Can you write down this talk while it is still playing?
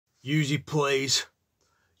usually plays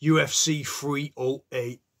UFC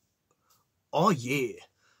 308. Oh yeah.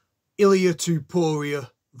 Ilia Topuria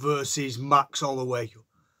versus Max Holloway.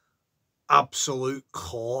 Absolute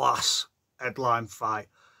class headline fight.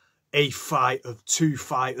 A fight of two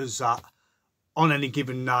fighters that on any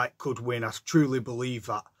given night could win. I truly believe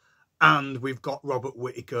that. And we've got Robert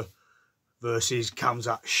Whittaker versus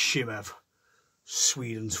Khamzat Chimaev,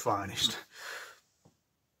 Sweden's finest.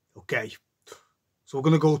 Okay, so we're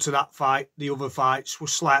going to go to that fight. The other fights we're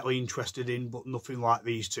slightly interested in, but nothing like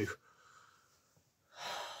these two.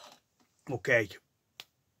 Okay,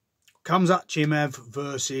 Khamzat Chimaev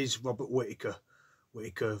versus Robert Whittaker.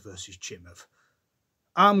 Whittaker versus Chimaev.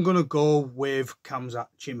 I'm going to go with Khamzat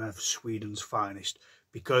Chimaev, Sweden's finest,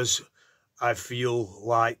 because I feel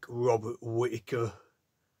like Robert Whittaker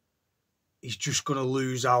is just going to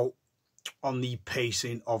lose out on the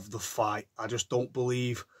pacing of the fight. I just don't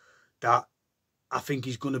believe that. I think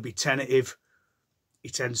he's going to be tentative. He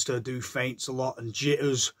tends to do feints a lot and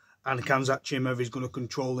jitters, and Khamzat Chimaev is going to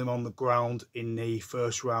control him on the ground in the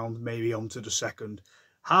first round, maybe onto the second.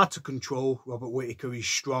 Hard to control. Robert Whittaker is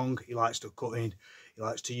strong. He likes to cut in. He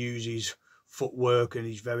likes to use his footwork, and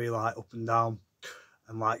he's very light up and down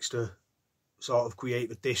and likes to sort of create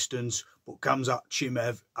the distance. But Khamzat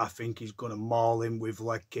Chimaev, I think he's going to maul him with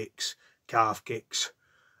leg kicks, calf kicks,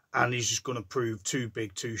 and he's just going to prove too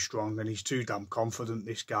big, too strong, and he's too damn confident,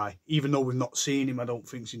 this guy. Even though we've not seen him, I don't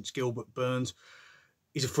think, since Gilbert Burns.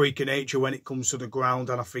 He's a freak of nature when it comes to the ground,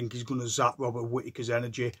 and I think he's going to zap Robert Whittaker's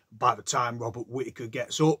energy. By the time Robert Whittaker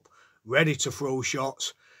gets up, ready to throw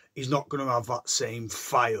shots, he's not going to have that same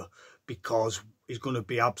fire because he's going to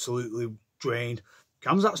be absolutely drained.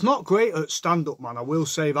 Khamzat's not great at stand-up, man. I will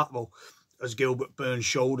say that, though, as Gilbert Burns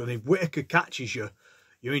showed. And if Whittaker catches you,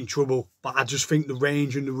 you're in trouble. But I just think the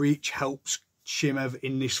range and the reach helps Chimaev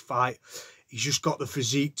in this fight. He's just got the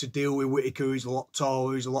physique to deal with Whittaker. He's a lot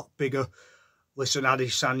taller. He's a lot bigger. Listen,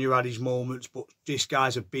 Adesanya had his moments, but this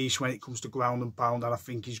guy's a beast when it comes to ground and pound. And I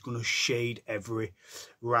think he's going to shade every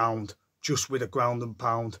round just with a ground and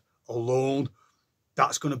pound alone.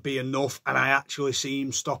 That's going to be enough, and I actually see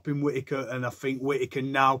him stopping Whittaker, and I think Whittaker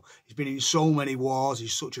now, he's been in so many wars,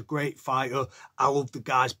 he's such a great fighter. I love the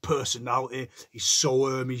guy's personality, he's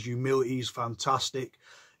so his humility is fantastic.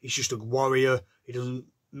 He's just a warrior, he doesn't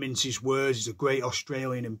mince his words, he's a great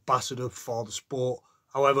Australian ambassador for the sport.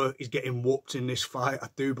 However, he's getting whooped in this fight, I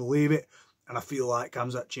do believe it, and I feel like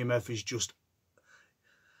Khamzat Chimaev is just,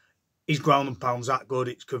 his ground and pound's that good.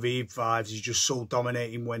 It's Khabib vibes, he's just so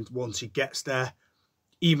dominating once he gets there.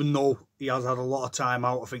 Even though he has had a lot of time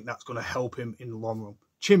out, I think that's going to help him in the long run.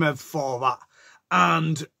 Chimaev for that.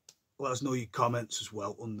 And let us know your comments as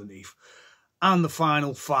well underneath. And the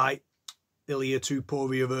final fight, Ilia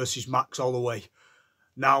Topuria versus Max Holloway.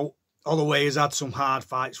 Now, Holloway has had some hard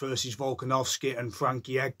fights versus Volkanovski and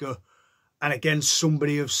Frankie Edgar. And against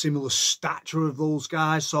somebody of similar stature of those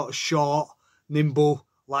guys, sort of short, nimble,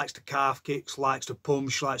 likes to calf kicks, likes to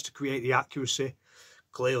punch, likes to create the accuracy.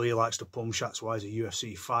 Clearly he likes to punch, that's why he's a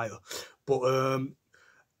UFC fighter. But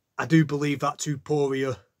I do believe that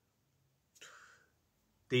Topuria,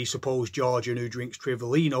 the supposed Georgian who drinks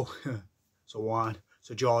Trivellino, it's a wine, it's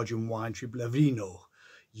a Georgian wine, Trivellino,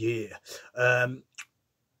 yeah. I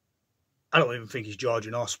don't even think he's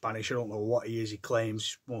Georgian or Spanish, I don't know what he is, he claims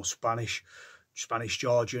he's more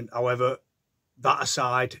Spanish-Georgian. However, that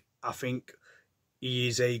aside, I think he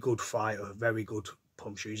is a good fighter, very good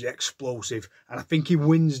puncher. He's explosive, and I think he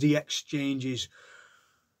wins the exchanges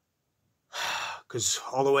because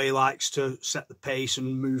Holloway likes to set the pace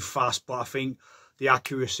and move fast, but I think the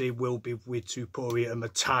accuracy will be with Topuria and the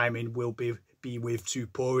timing will be with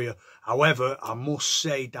Topuria. However, I must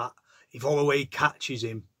say that if Holloway catches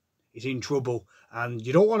him, he's in trouble, and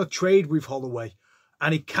you don't want to trade with Holloway,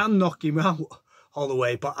 and he can knock him out,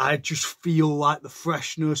 Holloway, but I just feel like the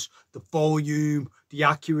freshness, the volume, the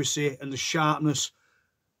accuracy and the sharpness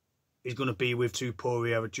is going to be with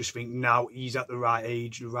Topuria. I just think now he's at the right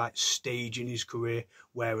age, the right stage in his career,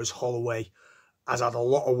 whereas Holloway has had a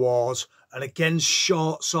lot of wars, and against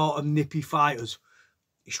short, sort of nippy fighters,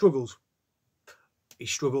 he struggles. He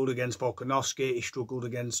struggled against Volkanovski, he struggled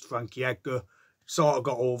against Frankie Edgar, sort of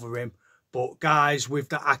got over him. But guys with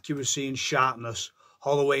the accuracy and sharpness,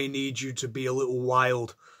 Holloway needs you to be a little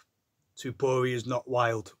wild. Topuria is not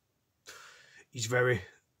wild. He's very,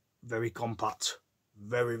 very compact.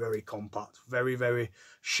 Very, very compact. Very, very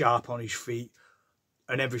sharp on his feet.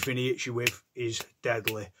 And everything he hits you with is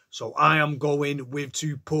deadly. So I am going with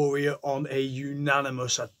Topuria on a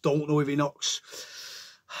unanimous. I don't know if he knocks.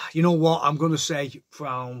 You know what? I'm going to say it's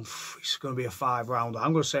going to be a 5-rounder.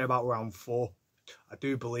 I'm going to say about round 4. I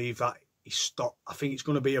do believe that I think it's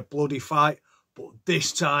going to be a bloody fight, but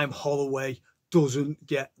this time Holloway doesn't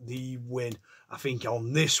get the win. I think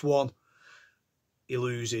on this one, he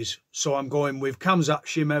loses. So I'm going with Khamzat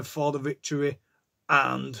Chimaev for the victory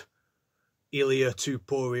and Ilia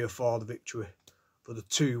Topuria for the victory, for the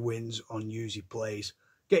 2 wins on Uzi Plays.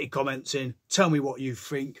 Get your comments in. Tell me what you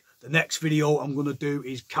think. The next video I'm going to do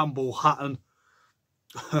is Campbell Hatton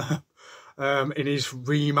in his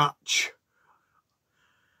rematch.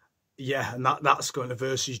 Yeah, and that's going to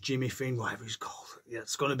versus Jimmy Finn, whatever he's called. Yeah,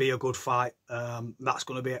 it's going to be a good fight. That's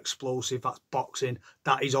going to be explosive. That's boxing.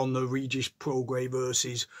 That is on the Regis Prograis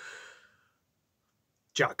versus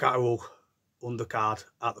Jack Catterall undercard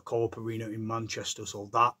at the Co-op Arena in Manchester. So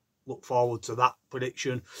look forward to that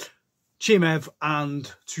prediction. Chimaev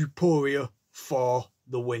and Topuria for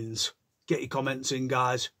the wins. Get your comments in,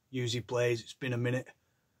 guys. Uzi Plays. It's been a minute.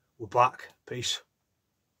 We're back. Peace.